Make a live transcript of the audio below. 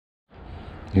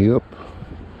Yep,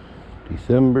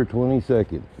 December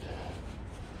 22nd.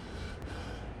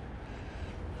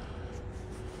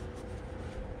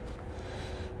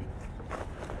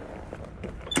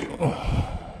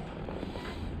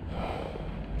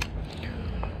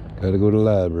 Gotta go to the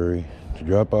library to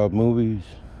drop off movies.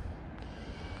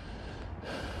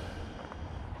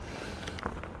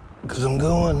 Because I'm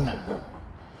going.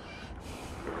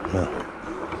 No.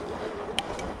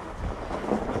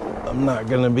 I'm not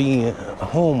gonna be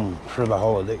home for the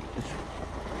holidays.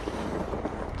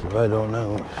 So I don't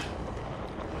know.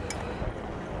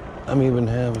 I'm even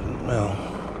having, well,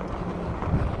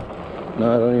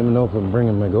 no, I don't even know if I'm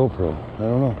bringing my GoPro. I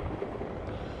don't know.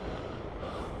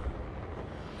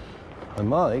 I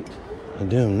might. I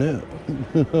don't know.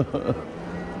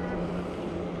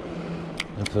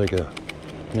 That's like a,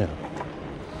 yeah.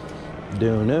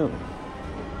 Don't know.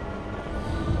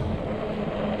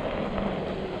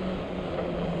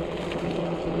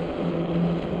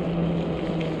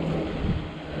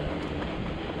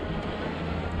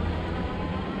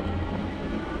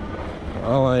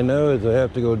 All I know is I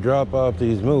have to go drop off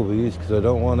these movies because I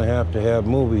don't want to have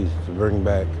movies to bring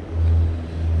back.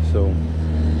 So,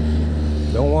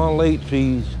 don't want late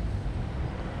fees.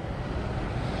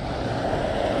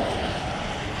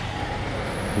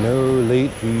 No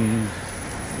late fees.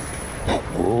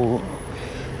 Oh,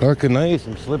 dark and nice.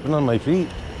 I'm slipping on my feet.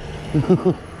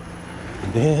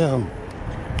 Damn.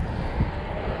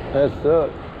 That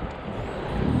sucks.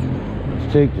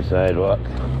 Let's take the sidewalk.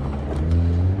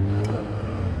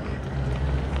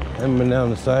 I haven't been down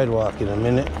the sidewalk in a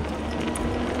minute.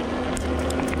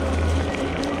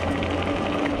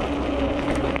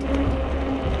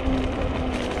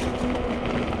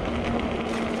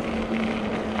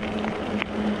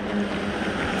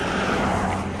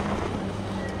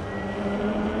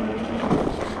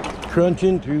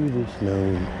 Crunching through the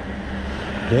snow.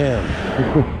 Damn.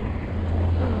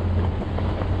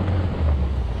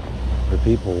 Where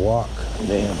people walk.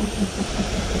 Damn.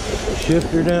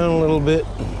 Shift her down a little bit.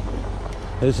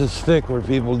 This is thick where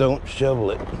people don't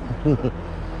shovel it.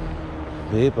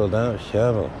 People don't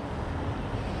shovel.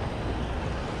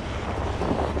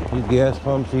 These gas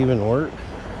pumps even work?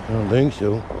 I don't think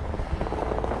so.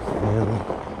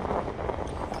 Yeah.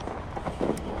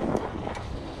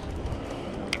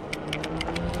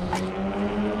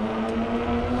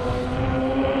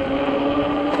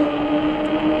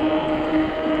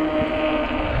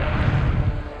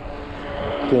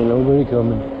 Okay, nobody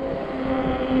coming.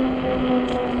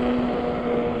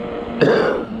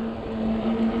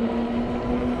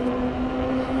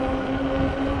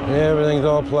 Yeah, everything's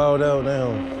all plowed out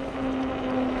now,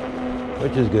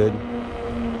 which is good.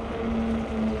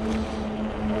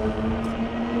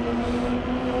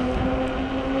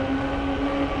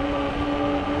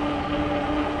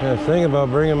 Yeah, I was thinking about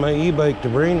bringing my e-bike to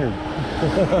Brainerd.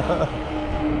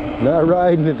 Not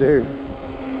riding it there.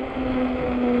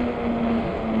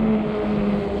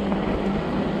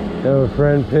 Have a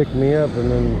friend pick me up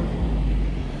and then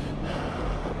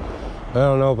I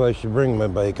don't know if I should bring my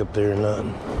bike up there or not.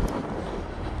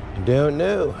 I don't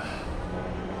know.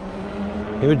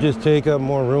 It would just take up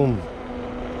more room.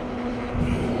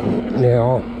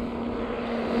 Yeah.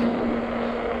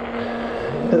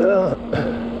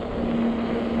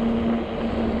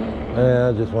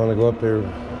 I just want to go up there.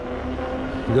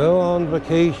 Go on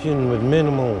vacation with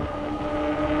minimal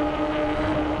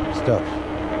stuff.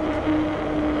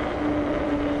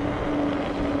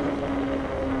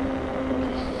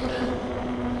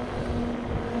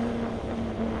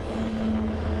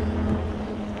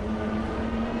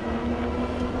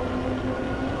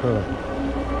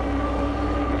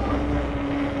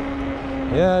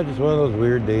 Yeah, just one of those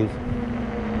weird days.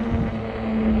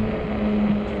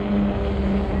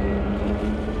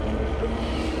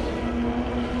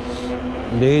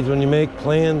 Days when you make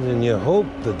plans and you hope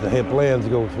that the plans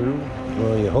go through.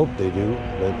 Well, you hope they do,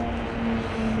 but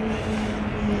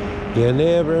you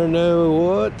never know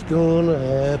what's gonna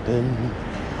happen.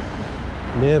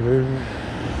 Never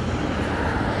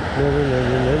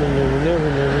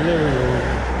know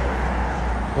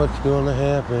what's gonna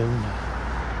happen.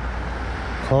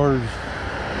 Cars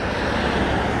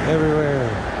everywhere,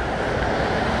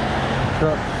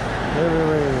 trucks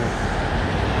everywhere.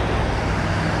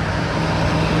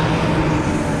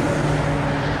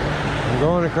 I'm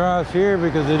going across here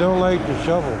because they don't like to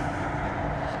shovel.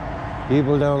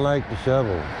 People don't like to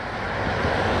shovel.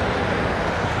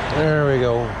 There we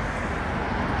go.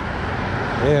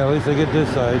 Yeah, at least I get this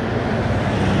side.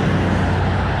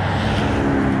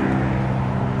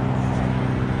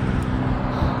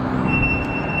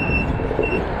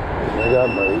 I got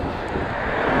my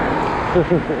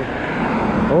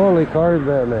Holy cars,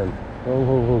 Batman. Oh,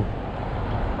 ho, ho.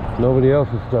 Nobody else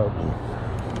is stopping.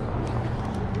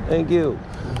 Thank you.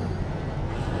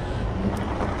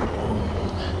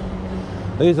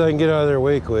 At least I can get out of their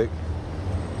way quick.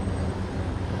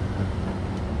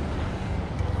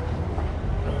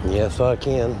 Yes, I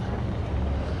can.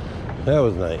 That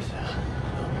was nice.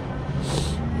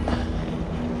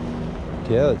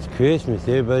 Yeah, it's Christmas.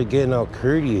 Everybody getting all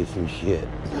courteous and shit.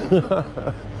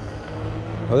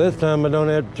 Well, this time I don't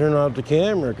have to turn off the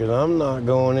camera because I'm not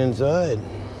going inside.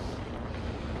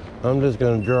 I'm just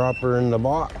going to drop her in the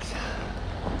box.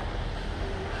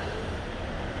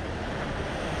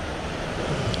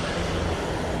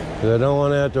 Because I don't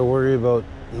want to have to worry about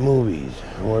movies.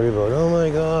 Worry about, oh my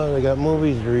God, I got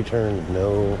movies to return.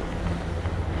 No.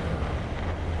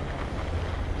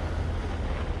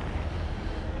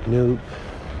 Nope.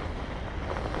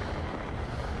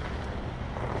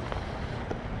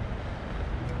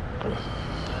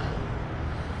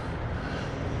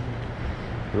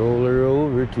 Roll her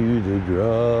over to the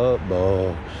drop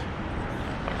box.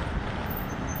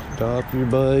 Stop your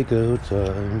bike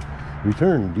outside.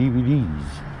 Return DVDs,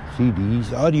 CDs,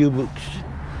 audiobooks.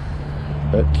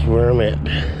 That's where I'm at.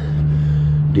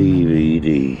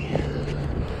 DVD.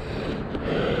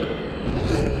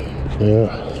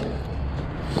 Yeah.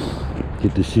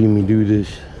 Get to see me do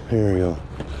this. There we go.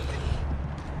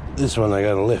 This one I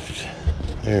gotta lift.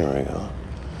 There we go.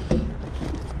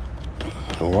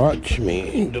 Watch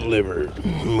me deliver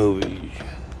movies.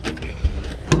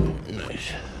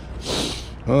 Nice.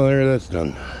 Oh, there, that's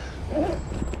done.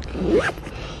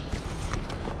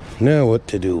 Now what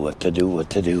to do, what to do, what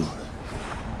to do.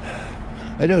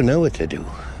 I don't know what to do.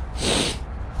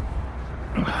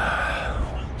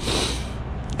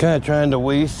 Kind of trying to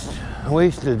waste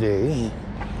a day.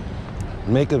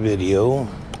 Make a video.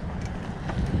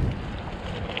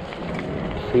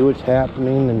 See what's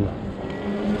happening in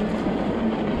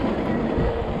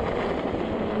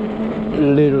the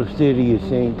little city of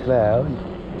St. Cloud.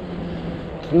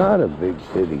 It's not a big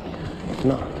city. It's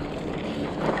not.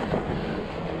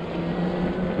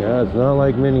 Yeah, it's not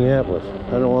like Minneapolis.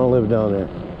 I don't want to live down there.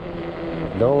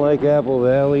 Don't like Apple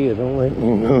Valley. I don't like,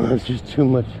 no, it's just too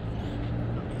much.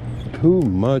 Too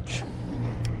much.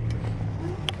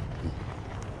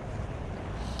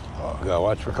 Oh, I gotta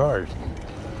watch for cars.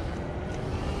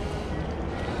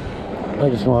 I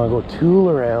just want to go tool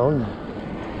around.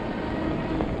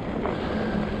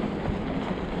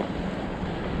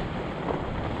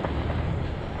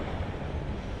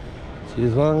 See,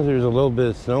 as long as there's a little bit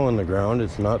of snow on the ground,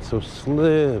 it's not so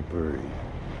slippery.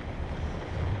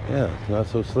 Yeah, it's not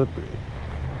so slippery.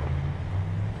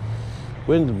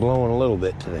 Wind's blowing a little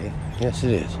bit today. Yes,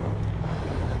 it is.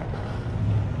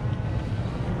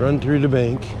 Run through the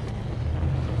bank.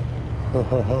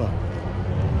 Probably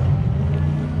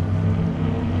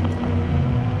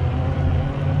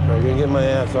gonna get my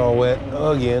ass all wet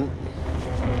again.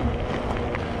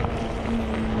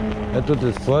 That's what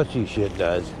this slushy shit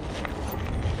does.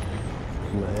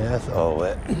 My ass all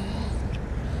wet.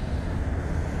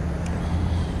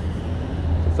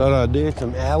 Thought I'd do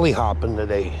some alley hopping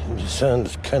today. It just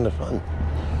sounds kind of fun.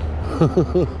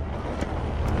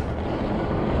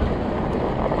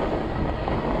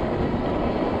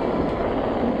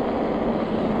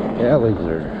 Alleys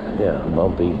are, yeah,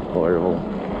 bumpy, horrible.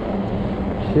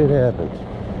 Shit happens.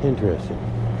 Interesting.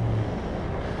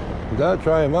 You gotta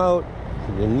try them out.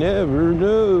 You never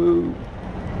know.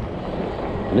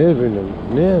 Never know.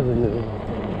 Never know.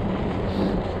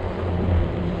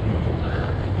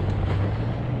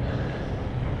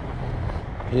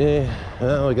 Yeah,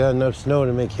 well, we got enough snow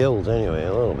to make hills anyway,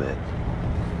 a little bit.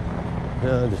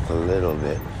 No, just a little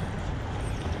bit.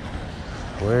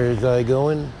 Where is I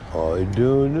going? I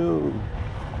don't know.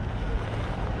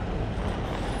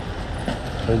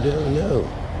 I don't know.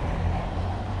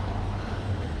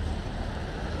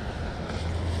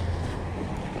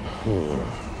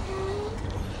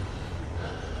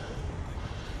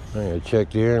 I'm gonna check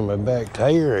the air in my back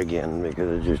tire again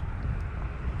because it just,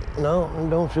 no, it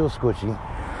don't feel squishy.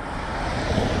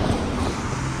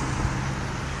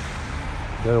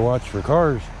 Gotta watch for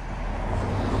cars.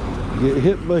 Get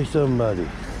hit by somebody.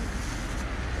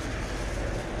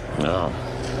 No.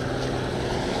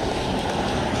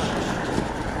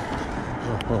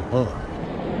 Yeah.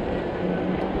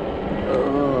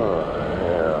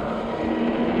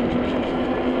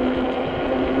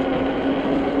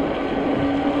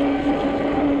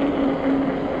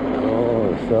 Oh,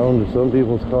 the sound of some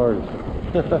people's cars.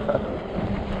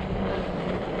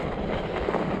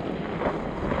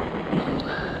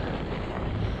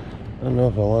 I don't know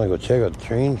if I want to go check out the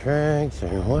train tracks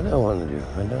or what I want to do.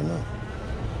 I don't know.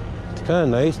 It's kind kind of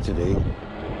nice today.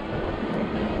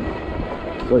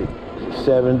 It's like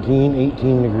 17,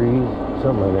 18 degrees,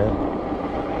 something like that.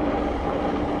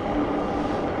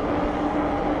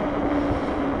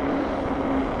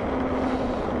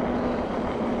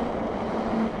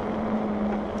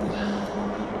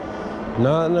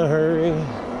 Not in a hurry.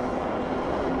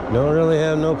 Don't really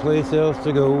have no place else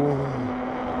to go.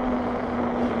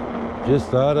 Just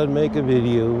thought I'd make a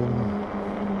video.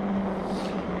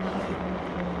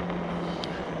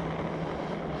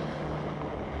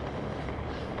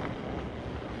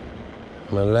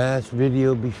 My last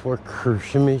video before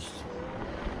Christmas.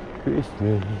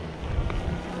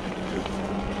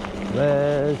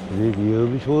 Last video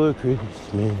before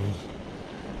Christmas.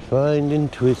 Finding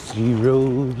twisty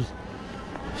roads,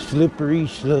 slippery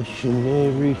slush and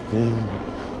everything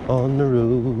on the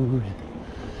road.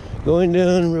 Going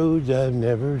down roads I've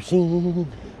never seen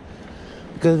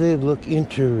because they look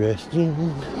interesting.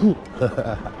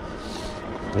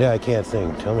 Yeah, I can't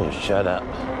sing. Tell me to shut up.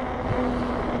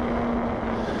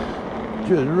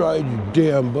 Just ride your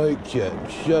damn bike, Chad.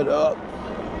 Shut up.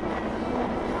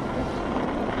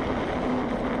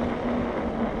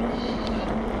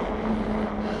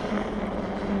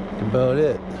 That's about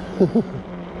it.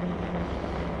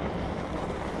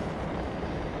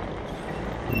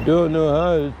 Don't know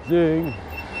how to sing.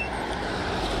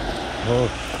 Oh,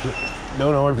 shit.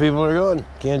 Don't know where people are going.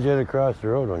 Can't jet across the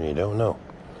road when you don't know.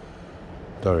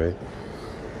 It's all right.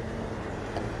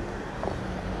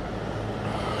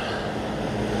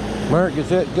 Mark, get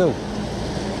set, go.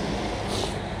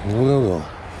 Go.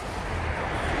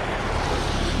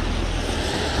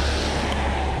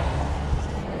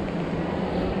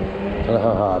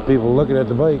 People looking at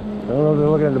the bike. I don't know if they're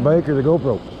looking at the bike or the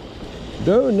GoPro.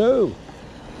 Don't know.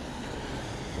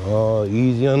 Oh,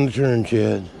 easy on the turn,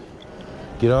 Chad.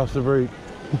 Get off the brake.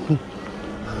 You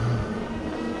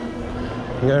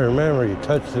gotta remember, you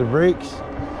touch the brakes,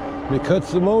 it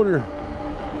cuts the motor.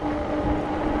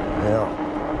 Yeah.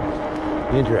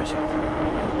 Interesting.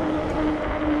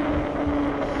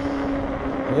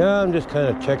 Yeah, I'm just kind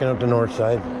of checking out the north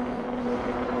side.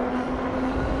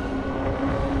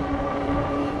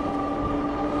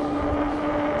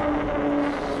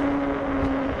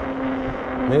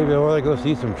 Maybe I want to go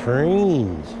see some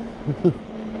trains.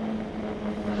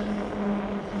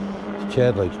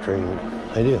 Chad likes trains.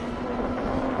 I do.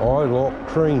 Oh, I love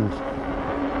trains.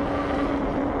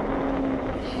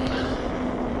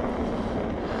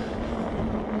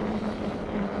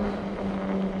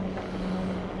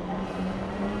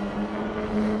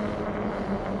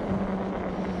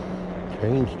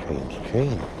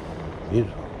 Trains.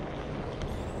 Beautiful.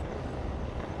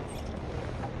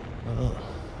 Oh.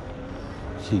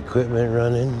 See equipment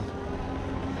running.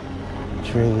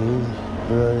 Trains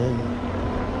running.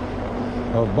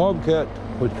 A bobcat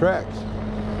with tracks.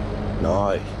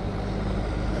 Nice.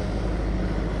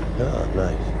 Oh,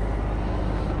 nice.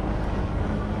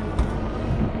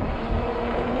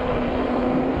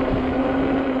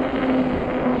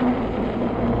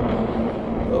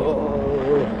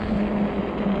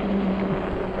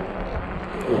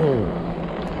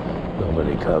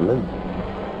 Nobody coming.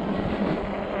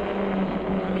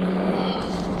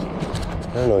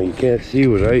 I don't know, you can't see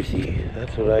what I see.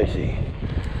 That's what I see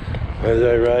as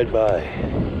I ride by.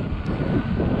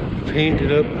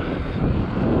 Painted up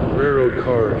railroad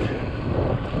cars.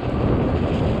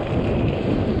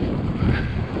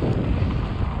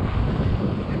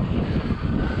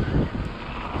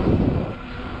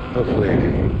 Hopefully I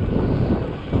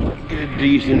can get a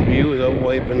decent view without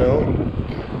wiping out.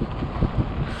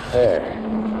 There.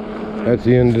 That's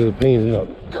the end of the painted up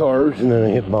cars, and then I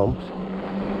hit bumps.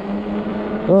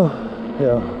 Oh,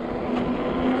 yeah.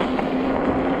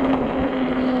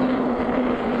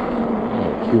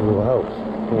 Oh, cute little house.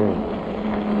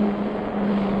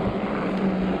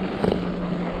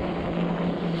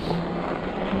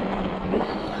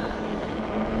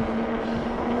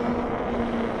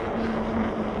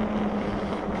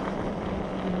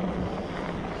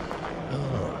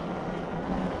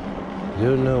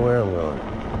 Don't know where I'm going.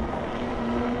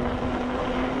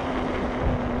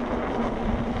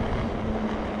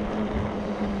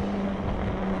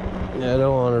 I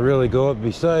don't want to really go up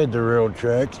beside the railroad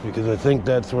tracks because I think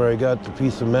that's where I got the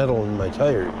piece of metal in my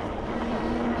tire.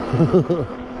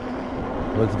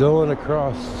 What's going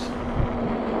across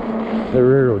the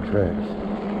railroad tracks?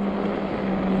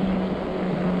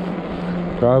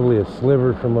 Probably a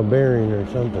sliver from a bearing or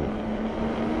something.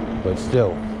 But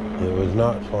still, it was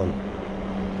not fun.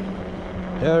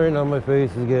 Yeah, right now my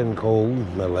face is getting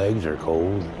cold. My legs are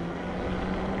cold.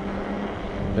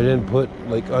 I didn't put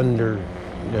like under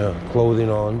clothing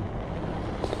on.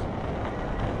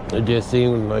 It just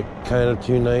seemed like kind of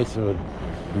too nice of a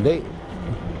date.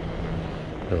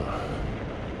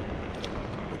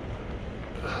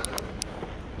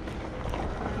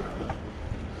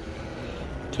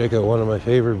 Check out one of my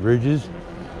favorite bridges.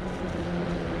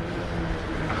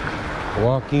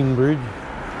 Walking bridge.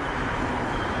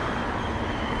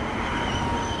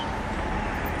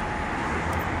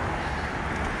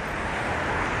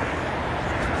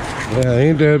 Yeah,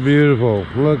 ain't that beautiful?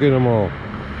 Look at them all.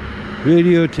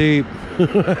 Videotape.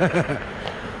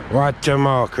 Watch them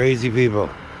all, crazy people.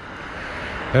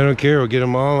 I don't care, we'll get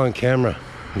them all on camera.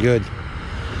 Good.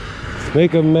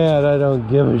 Make them mad, I don't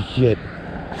give a shit.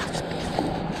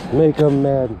 Make them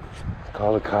mad.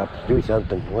 Call the cops, do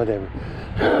something, whatever.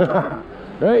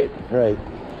 Right? Right.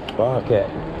 Fuck it.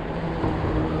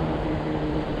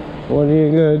 What are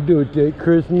you gonna do? Take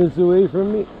Christmas away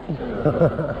from me?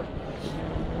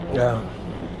 Yeah.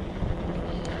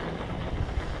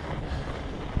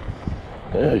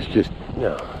 It's just,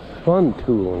 fun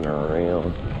tooling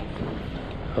around.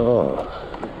 Oh.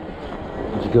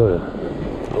 Let's go to,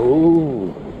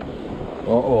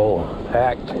 uh-oh,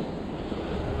 packed.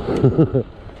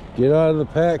 Get out of the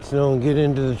pack snow and get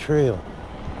into the trail.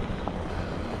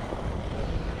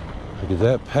 Because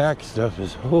that pack stuff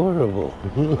is horrible.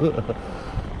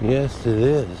 Yes, it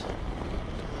is.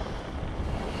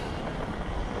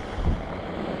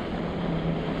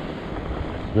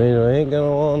 I mean, I ain't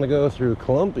gonna want to go through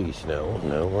clumpy snow.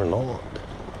 No, we're not.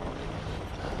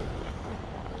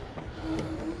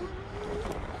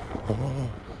 Oh.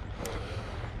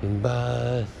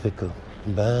 Bicycle,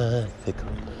 bicycle.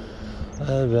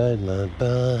 I ride my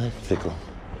bicycle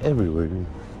everywhere.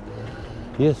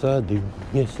 Yes, I do.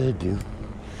 Yes, I do.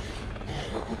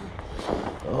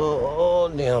 Oh,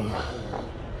 damn.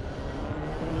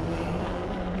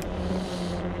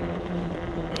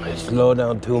 I slow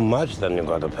down too much, then you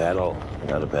gotta pedal. You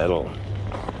gotta pedal.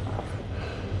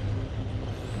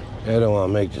 I don't want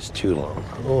to make this too long.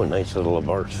 Oh, nice little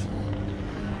Abarth.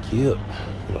 Cute.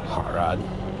 Little hot rod.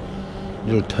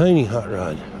 Little tiny hot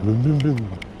rod.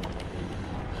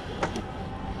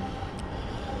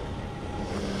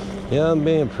 Yeah, I'm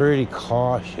being pretty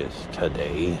cautious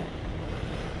today.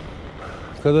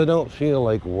 Because I don't feel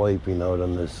like wiping out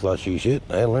on this slushy shit.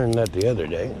 I learned that the other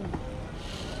day.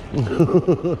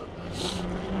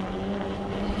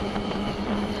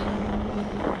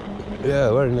 Yeah, I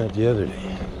learned that the other day.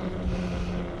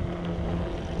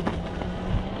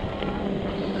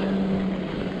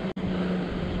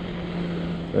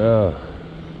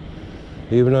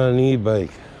 Even on an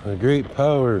e-bike, with great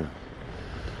power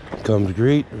comes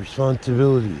great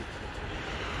responsibility.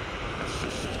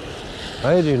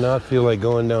 I do not feel like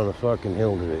going down a fucking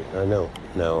hill today. I know.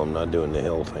 No, I'm not doing the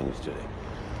hill things today.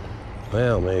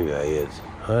 Well, maybe I is.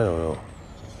 I don't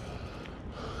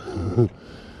know.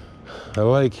 I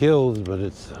like hills, but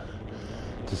it's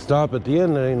to stop at the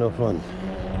end, that ain't no fun.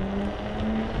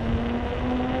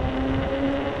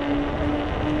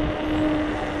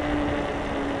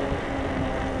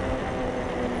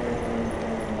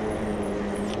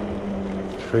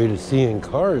 Afraid of seeing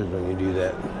cars when you do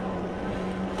that.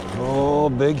 Oh,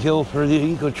 big hill for the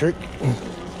ecotric.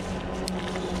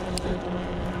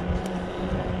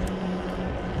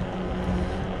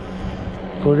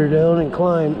 Put her down and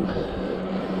climb.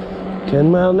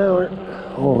 10 mile an hour.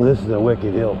 Oh, this is a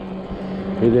wicked hill.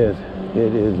 It is.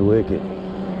 It is wicked.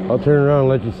 I'll turn around and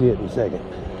let you see it in a second.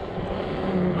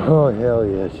 Oh, hell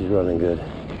yeah, she's running good.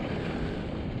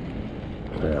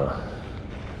 Now,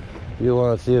 you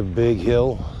want to see a big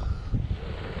hill?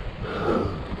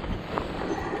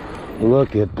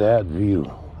 Look at that view.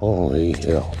 Holy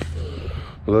hell.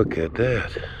 Look at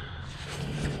that.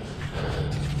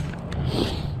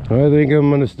 I think I'm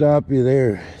going to stop you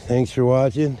there. Thanks for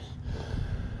watching.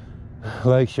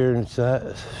 Like, share, and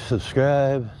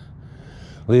subscribe.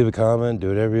 Leave a comment. Do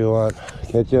whatever you want.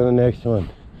 Catch you on the next one.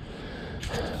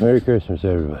 Merry Christmas,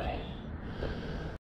 everybody.